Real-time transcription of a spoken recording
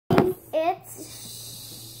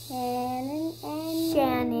It's Shannon and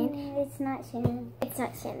Shannon. It's not Shannon. It's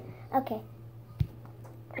not Shannon. Okay.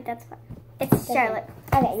 But that's fine. It's Charlotte.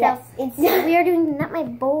 Okay, So, yes. It's we are doing Not My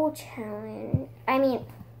Bowl challenge. I mean,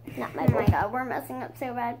 Not My Bowl. Oh my god, we're messing up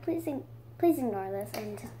so bad. Please ignore this.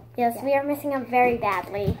 And yes, we are messing up very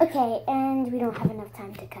badly. Okay, and we don't have enough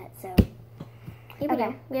time to cut, so.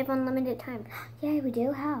 Okay. We have unlimited time. Yeah, we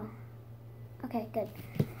do? How? Okay, good.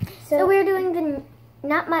 So we're doing the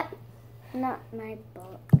Not My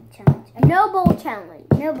Bowl challenge. Okay. No Bowl challenge.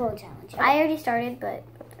 No bowl challenge. Okay. I already started, but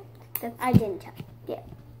I didn't tell. Yeah.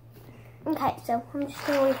 Okay, so I'm just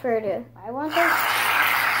gonna wait for her to. I want this.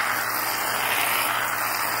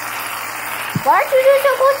 Why aren't you doing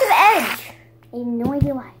so close to the edge? I have no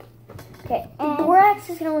idea why. Okay, the borax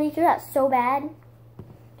is gonna leak through that so bad.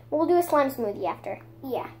 We'll do a slime smoothie after.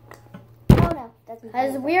 Yeah. Oh no, that's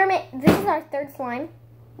Because this is our third slime.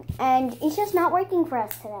 and it's just not working for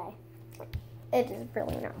us today. It is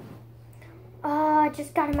really not. Oh, I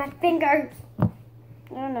just got in my fingers.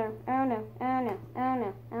 Oh no, oh no, oh no, oh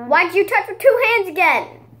no, oh no. Why'd you touch with 2 hands again?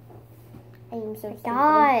 I am so stupid.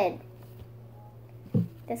 God.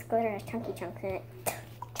 This glitter has chunky chunks in it.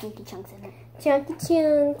 Chunky chunks in it. Chunky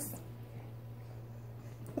chunks.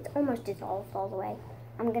 It's almost dissolved all the way.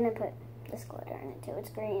 I'm gonna put this glitter in it too. It's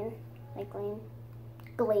green. Like green.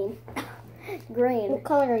 Green. Green. What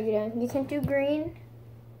color are you doing? You can't do green,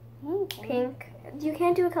 Okay. pink. You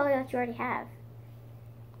can't do a color that you already have.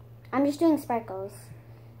 I'm just doing sparkles.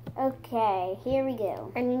 Okay, here we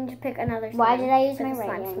go. And you need to pick another slime. Why did I use for my the right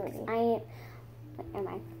slime hand? smoothie. What am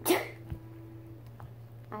I?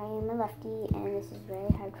 I am a lefty, and this is very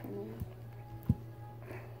hard for me.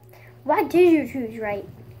 Why did you choose right?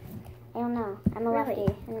 I don't know. I'm a Really?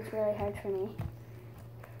 lefty, and it's really hard for me.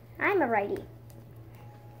 I'm a righty.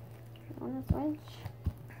 You want to switch?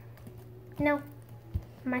 No.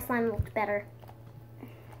 My slime looks better.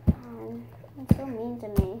 It's so mean to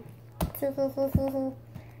me.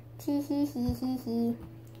 Tee-hee-hee-hee-hee.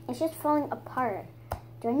 It's just falling apart.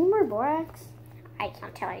 Do I need more borax? I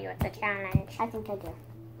can't tell you it's a challenge. I think I do.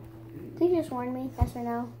 Please just warn me, yes or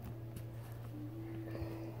no.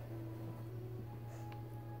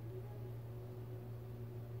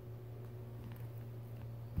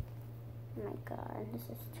 Oh my god, this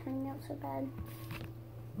is turning out so bad.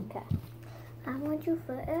 Okay. I want you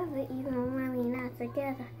forever, even when we're not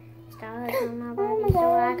together. Stars on my Oh body, my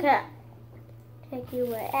so I God. could take you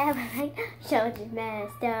wherever. Like, so just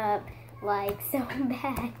messed up, like so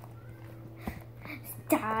bad.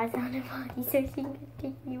 Stars on her body, so she can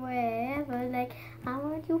take you wherever. Like, I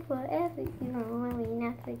want you forever, even when we're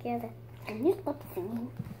not together. Can you stop singing?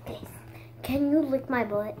 Please. Can you lick my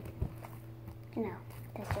butt? No,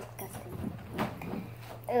 that's disgusting.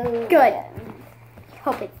 Good.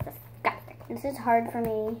 Hope it's disgusting. This is hard for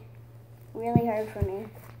me. Really hard for me.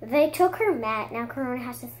 They took her mat. Now Corona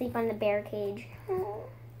has to sleep on the bear cage. Oh,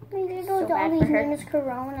 my little So bad doggy's for her. name is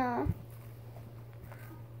Corona.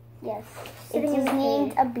 Yes, Sitting it in is the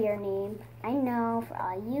named cage. a beer name. I know for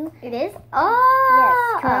all you. It is?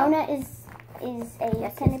 Oh! Yes, Corona is a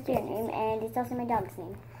Yes, kind yes, of beer name, and it's also my dog's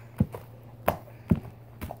name.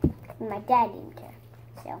 And my dad named her,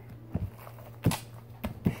 so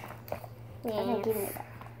I'm gonna give it that.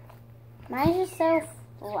 Mine's just so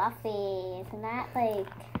fluffy. Isn't that like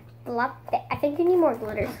Fluff. I think you need more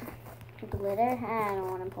glitter. glitter? I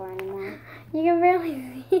don't want to pour anymore. You can barely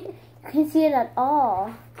see it. You can see it at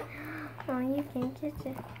all. Oh, you can just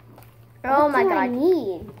it. Oh my What do I god.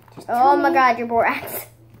 need? Just Oh tell my me. god, your borax.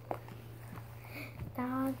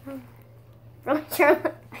 Really,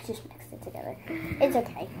 Charlotte? I just mixed it together. It's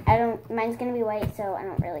okay. Mine's gonna be white, so I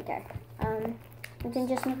don't really care. We can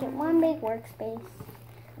just make it one big workspace.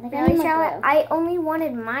 Like, I Really, need my Charlotte? glue. I only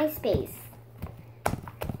wanted my space.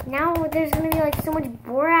 Now there's gonna be like so much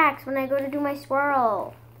borax when I go to do my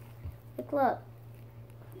swirl. Like, look.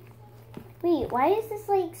 Wait, why is this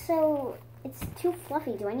like so? It's too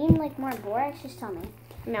fluffy. Do I need like more borax? Just tell me,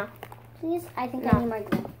 No. please. I think I No. need more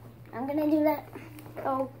glue. I'm gonna do that.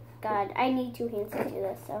 Oh God, I need 2 hands to do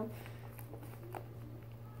this. So.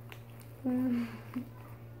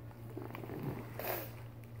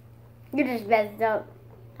 You just messed up.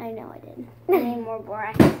 I know I did. I need more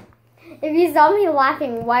borax. If you saw me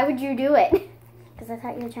laughing, why would you do it? Because I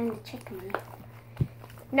thought you were trying to trick me.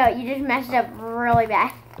 No, you just messed up really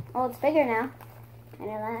bad. Oh, it's bigger now. I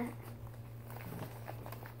know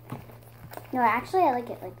that. No, actually, I like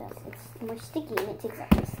it like this. It's more sticky and it takes up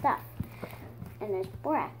the stuff. And there's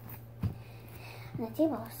borax on the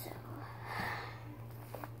table, so.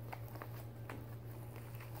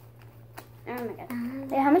 Oh my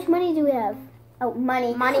god. Wait, how much money do we have? Oh,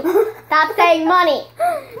 money. Money. Stop saying money.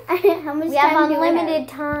 How much We time have do we unlimited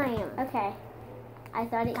time. Okay. I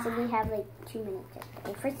thought it said we have like 2 minutes.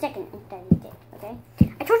 Okay, for a second, I thought it did. Okay.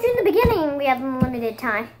 I told you in the beginning we have unlimited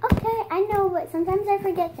time. Okay, I know, but sometimes I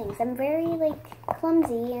forget things. I'm very like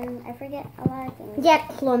clumsy, and I forget a lot of things. Yeah,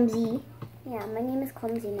 clumsy. Yeah, my name is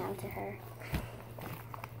Clumsy now to her.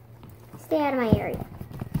 Stay out of my area.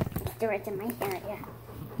 It's right in my area.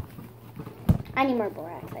 I need more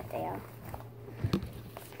borax that day.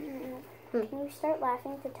 Can you start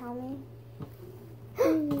laughing to tell me?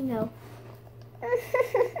 No.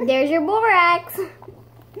 There's your borax.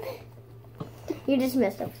 You just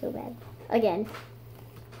messed up so bad. Again.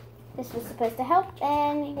 This was supposed to help,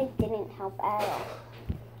 and it didn't help at all.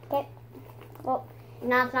 Okay. Well,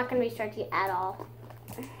 now it's not going to be stretchy at all.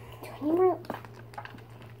 Do I need more?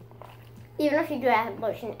 Even if you do add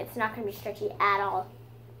lotion, it's not going to be stretchy at all.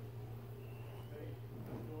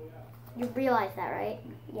 You realize that, right?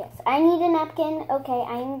 Yes. I need a napkin. Okay,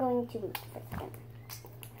 I am going to wait for a second.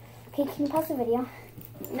 Okay, can you pause the video?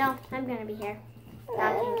 No, I'm going to be here.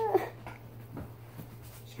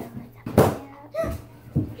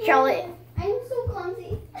 Charlotte. I'm so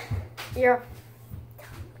clumsy. You're...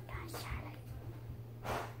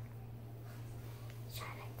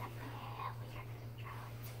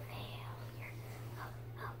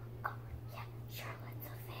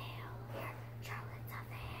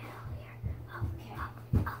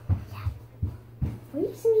 What are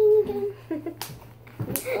you singing again?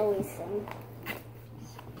 You always sing.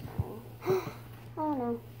 Oh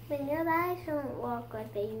no. When your eyes don't walk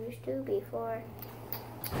like they used to before.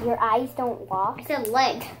 Your eyes don't walk? I said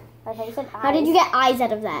leg. I thought you said eyes. How did you get eyes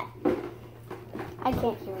out of that? I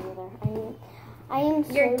can't hear either. I am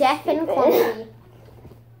so You're deaf and stupid. clumsy.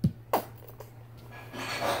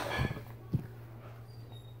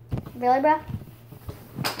 Really, bro?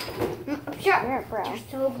 Sure. You're bro. You're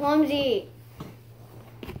so clumsy.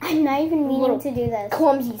 I'm not even meaning Little to do this.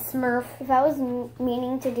 Clumsy Smurf. If I was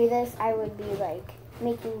meaning to do this, I would be like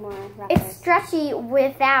making more rappers. It's stretchy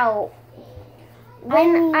without.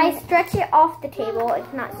 When I stretch it off the table,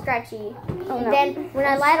 it's not stretchy. Oh, no. Then when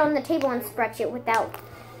I lie it on the table and stretch it without,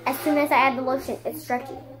 as soon as I add the lotion, it's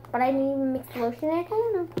stretchy. But I didn't even mix the lotion in. I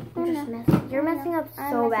don't know. You're messing up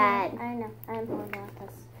so bad. I know. I'm horrible at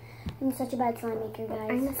this. I'm such a bad slime maker, guys.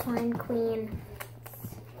 I'm the slime queen.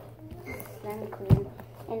 Slime queen.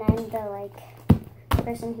 And I'm the like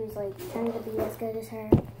person who's like trying to be as good as her.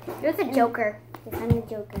 You're the Joker. Yes, I'm the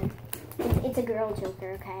Joker. It's a girl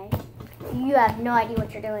Joker, okay? You have no idea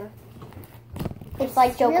what you're doing. It's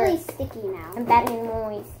like Joker. Really sticky now. And Batman will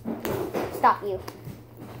always stop you.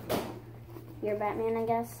 You're Batman, I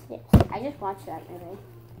guess? Yes. I just watched that movie.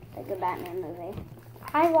 Like a Batman movie.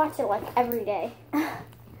 I watch it like every day. I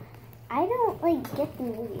don't like get the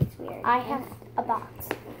movie. It's weird. I have a box.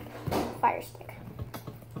 Fire stick.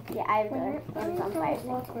 Yeah, I have the Amazon Fire Stick.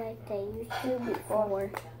 Look like they used to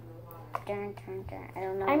before. Dun. I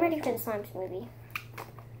don't know. I'm ready for the slime smoothie.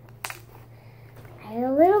 I had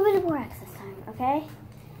a little bit of borax this time, okay?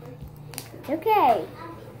 It's okay.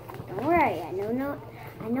 Don't worry. I know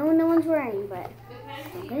no one's worrying, but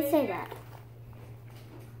I'm gonna say that.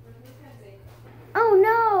 Oh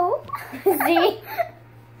no! See?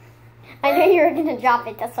 I knew you were gonna drop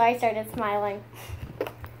it, that's why I started smiling.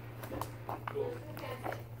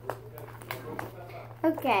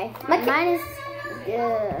 Okay. Mine is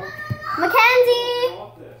Mackenzie!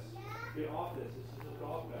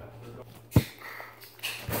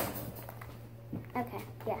 Okay,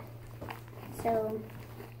 yeah. So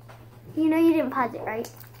You know you didn't pause it, right?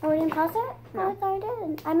 oh, I didn't pause it? No. Oh, I thought I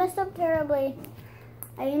did. I messed up terribly.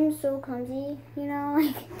 I am so clumsy, you know,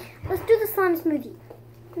 like Let's do the slime smoothie.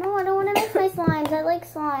 no, I don't want to mix my slimes. I like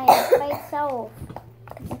slime by itself.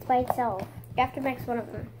 'Cause it's by itself. You have to mix one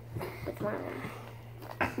of them. With one of them.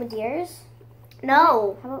 With yours?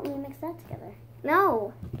 No. How about we mix that together?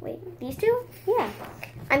 No. Wait, these two? Yeah.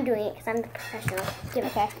 I'm doing it because I'm the professional. Give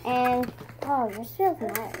it. Okay. And oh, yours feels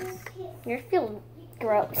nice. Yours feels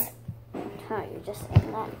gross. Oh, you're just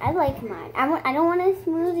saying that. I like mine. I don't want to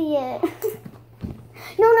smoothie it.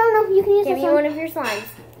 no. You can use Give this me one. one of your slimes.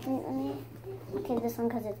 Okay, this one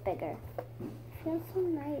because it's bigger. It feels so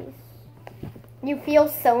nice. You feel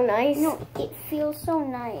so nice. No, it feels so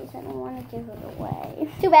nice. I don't want to give it away.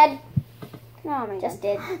 Too bad. No, I Just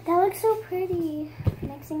did. That looks so pretty.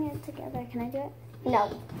 Mixing it together. Can I do it? No.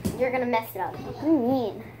 You're going to mess it up. What do you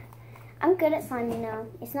mean? I'm good at slime, you know.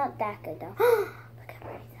 It's not that good, though. Look how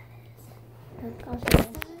pretty that is. Look, I'll show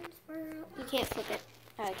you. You can't flip it.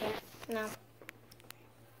 Oh, I can't. No.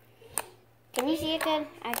 Can you see it good?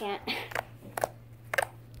 I can't.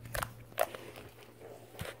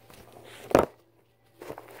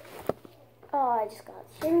 I just got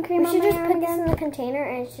shaving cream We on should my just arm put this again. in the container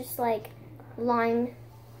and it's just like lime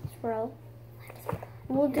swirl.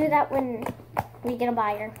 We'll do that when we get a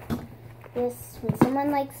buyer. Yes, when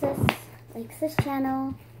someone likes this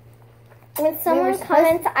channel. When someone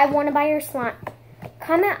comments, I want to buy your slime.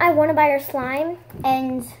 Comment, I want to buy your slime,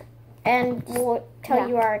 and we'll tell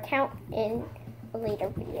you our account in a later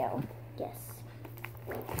video. Yes.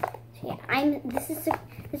 So yeah,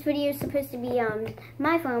 this video is supposed to be on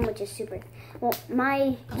my phone, which is super. Well,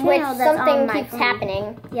 my channel Which that's something on my keeps phone.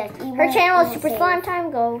 happening. Yes, Her channel is Super Slime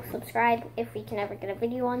Time. Go subscribe if we can ever get a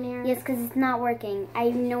video on there. Yes, because it's not working. I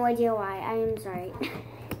have no idea why. I am sorry.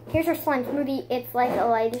 Here's our slime smoothie. It's like a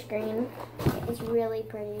lightish green. It's really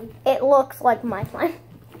pretty. It looks like my slime.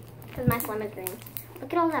 Because my slime is green.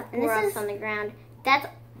 Look at all that And this Borax is- on the ground. That's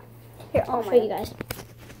here. I'll Oh show my you guys.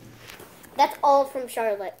 That's all from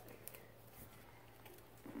Charlotte.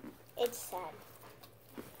 It's sad.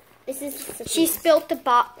 This is She spilt the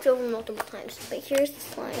box over multiple times. But here's the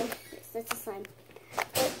slime. Yes, that's a slime.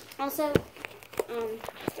 But also,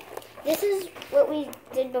 this is what we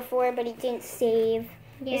did before, but it didn't save.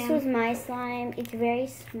 This was my slime. It's very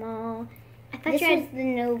small. I thought This you was had.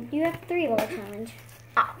 the you have 3 ball challenge.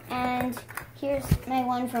 Ah. And here's my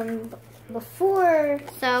one from before.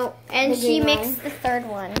 So and The she green mixed one. the third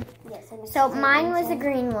one. Yes. I mixed So the mine one, was the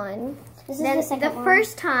green one. This is Then the second one.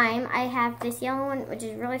 first time I have this yellow one, which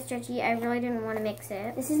is really stretchy. I really didn't want to mix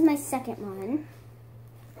it. This is my second one.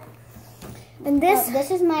 And this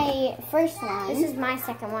This is my first one. this is my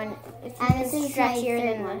second one. It's And this even is my stretchier third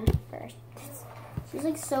than one. the first. She's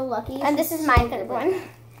like so lucky. And this She's is my so third good. one.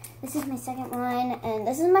 This is my second one, and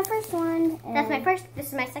this is my first one. And That's my first. This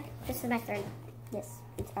is my second. This is my third. Yes,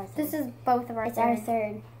 it's our third. This is both of our. It's our third.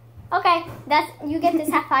 third. Okay, that's you get this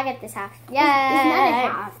half. I get this half. Yeah. It's not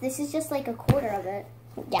a half. This is just like a quarter of it.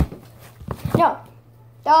 Yeah. No.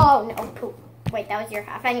 Oh no. Poop. Wait, that was your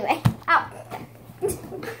half. Anyway. Ow.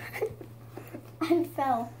 I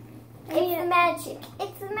fell. It's magic.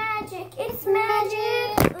 It's magic. It's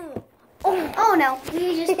magic. Oh no,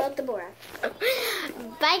 we just got the borax.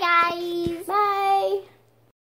 Bye guys. Bye.